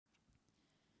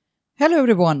Hello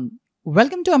everyone,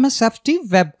 welcome to MSFT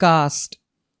webcast.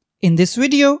 In this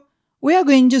video, we are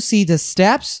going to see the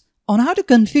steps on how to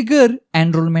configure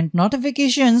enrollment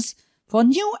notifications for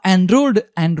new enrolled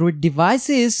Android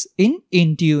devices in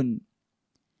Intune.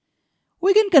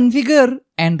 We can configure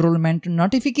enrollment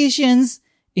notifications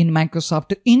in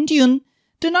Microsoft Intune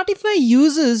to notify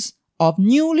users of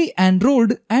newly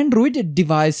enrolled Android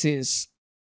devices.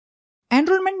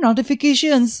 Enrollment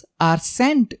notifications are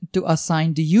sent to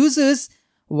assigned users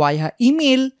via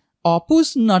email or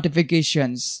push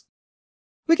notifications.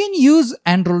 We can use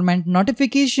enrollment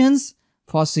notifications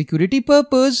for security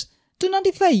purpose to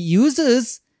notify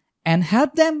users and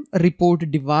help them report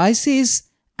devices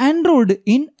enrolled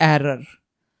in error,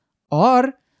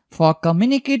 or for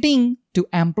communicating to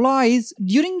employees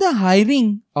during the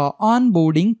hiring or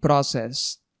onboarding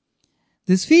process.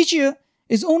 This feature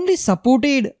is only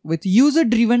supported with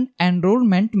user-driven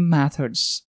enrollment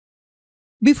methods.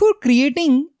 Before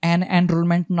creating an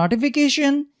enrollment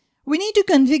notification, we need to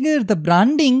configure the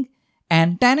branding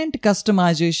and tenant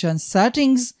customization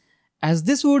settings, as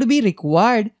this would be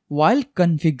required while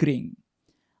configuring.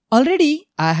 Already,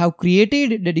 I have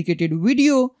created a dedicated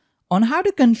video on how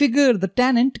to configure the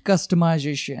tenant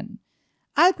customization.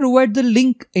 I'll provide the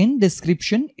link in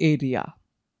description area.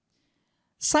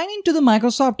 Sign in to the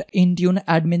Microsoft Intune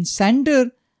Admin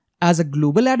Center as a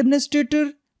global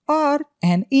administrator or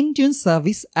an Intune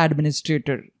service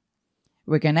administrator.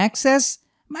 We can access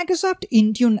Microsoft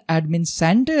Intune Admin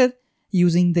Center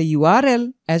using the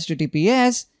URL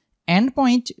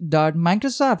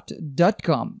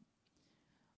https://endpoint.microsoft.com.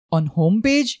 On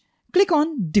Homepage, click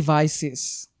on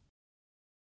Devices.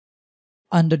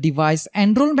 Under Device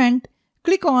Enrollment,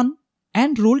 click on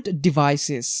Enrolled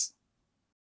Devices.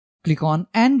 Click on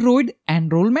Android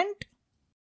Enrollment.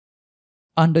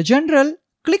 Under General,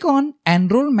 click on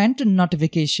Enrollment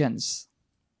Notifications.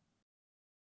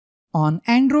 On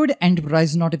Android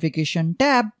Enterprise Notification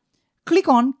tab, click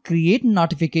on Create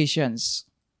Notifications.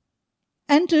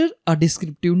 Enter a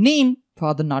descriptive name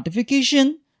for the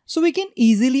notification so we can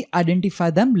easily identify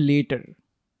them later.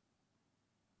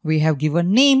 We have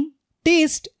given name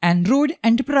Test Android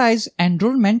Enterprise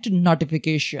Enrollment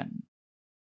Notification.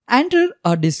 Enter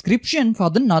a description for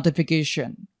the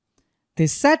notification.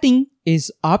 This setting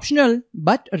is optional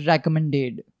but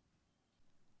recommended.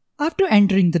 After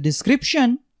entering the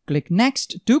description, click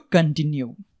Next to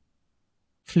continue.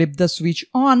 Flip the switch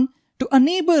on to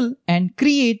enable and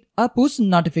create a push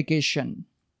notification.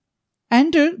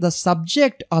 Enter the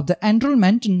subject of the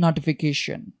enrollment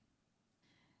notification.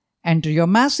 Enter your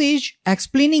message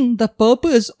explaining the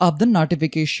purpose of the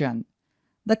notification.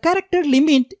 The character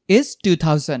limit is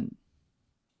 2000.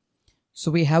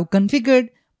 So we have configured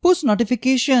push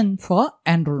notification for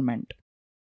enrollment.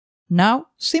 Now,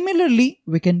 similarly,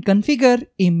 we can configure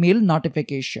email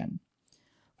notification.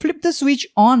 Flip the switch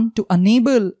on to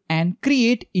enable and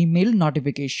create email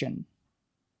notification.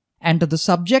 Enter the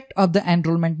subject of the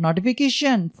enrollment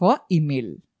notification for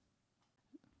email.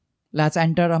 Let's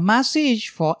enter a message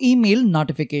for email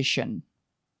notification.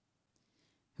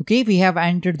 Okay, we have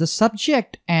entered the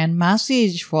subject and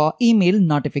message for email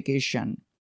notification.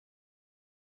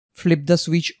 Flip the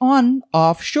switch on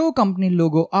of Show Company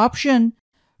Logo option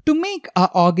to make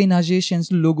our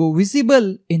organization's logo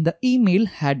visible in the email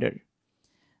header.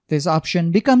 This option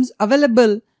becomes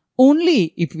available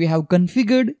only if we have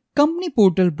configured company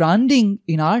portal branding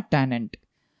in our tenant.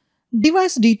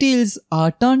 Device details are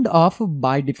turned off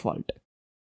by default.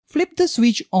 Flip the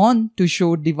switch on to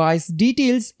show device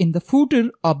details in the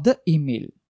footer of the email.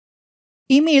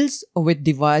 Emails with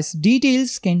device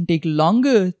details can take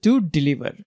longer to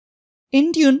deliver.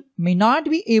 Intune may not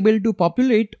be able to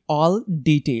populate all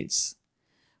details.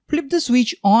 Flip the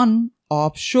switch on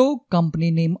of Show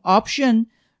Company Name option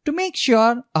to make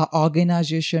sure our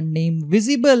organization name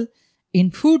visible in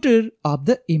footer of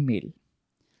the email.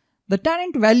 The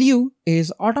tenant value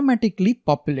is automatically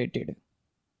populated.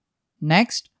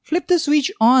 Next, flip the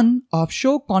switch on of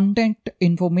Show Contact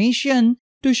Information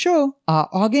to show our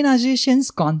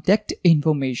organization's contact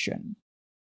information.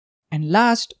 And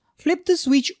last, flip the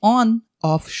switch on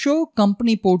of Show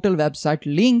Company Portal Website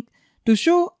Link to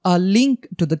show a link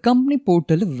to the company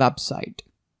portal website.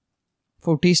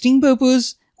 For testing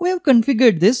purpose, we have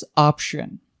configured this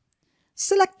option.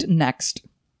 Select Next.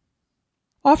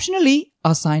 Optionally,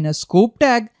 assign a scope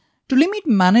tag to limit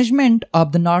management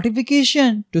of the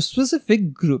notification to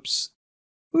specific groups.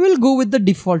 We will go with the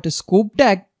default scope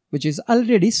tag, which is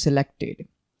already selected.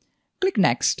 Click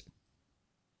Next.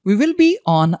 We will be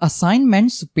on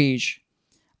Assignments page.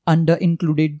 Under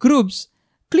Included Groups,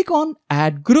 click on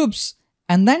Add Groups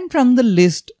and then from the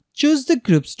list choose the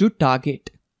groups to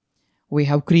target. we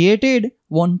have created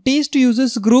one test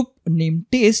users group named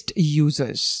test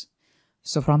users.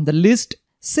 So from the list,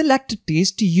 select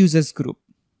test users group.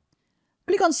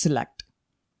 Click on select.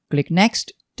 Click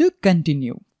next to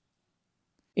continue.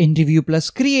 In review plus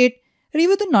create,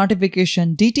 review the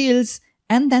notification details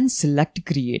and then select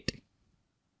create.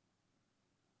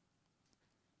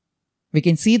 We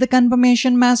can see the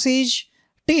confirmation message,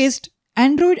 test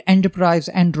Android Enterprise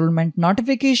enrollment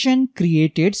notification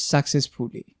created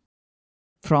successfully.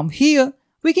 From here,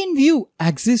 we can view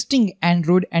existing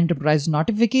Android Enterprise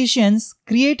notifications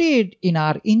created in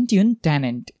our Intune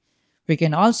tenant. We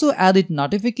can also edit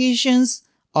notifications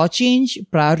or change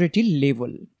priority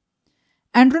level.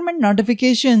 Enrollment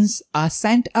notifications are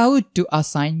sent out to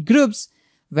assigned groups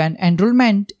when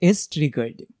enrollment is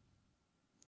triggered.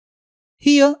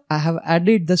 Here I have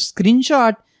added the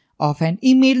screenshot of an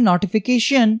email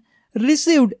notification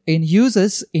received in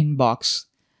user's inbox.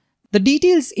 The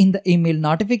details in the email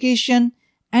notification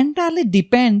entirely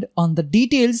depend on the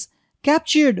details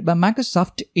captured by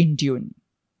Microsoft Intune.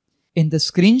 In the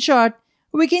screenshot,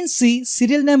 we can see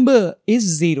serial number is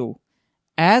 0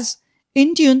 as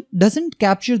Intune doesn't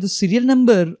capture the serial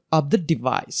number of the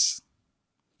device.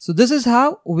 So this is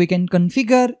how we can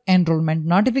configure enrollment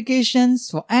notifications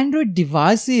for Android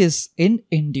devices in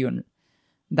Intune.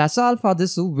 That's all for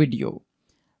this video.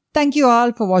 Thank you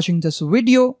all for watching this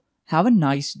video. Have a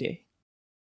nice day.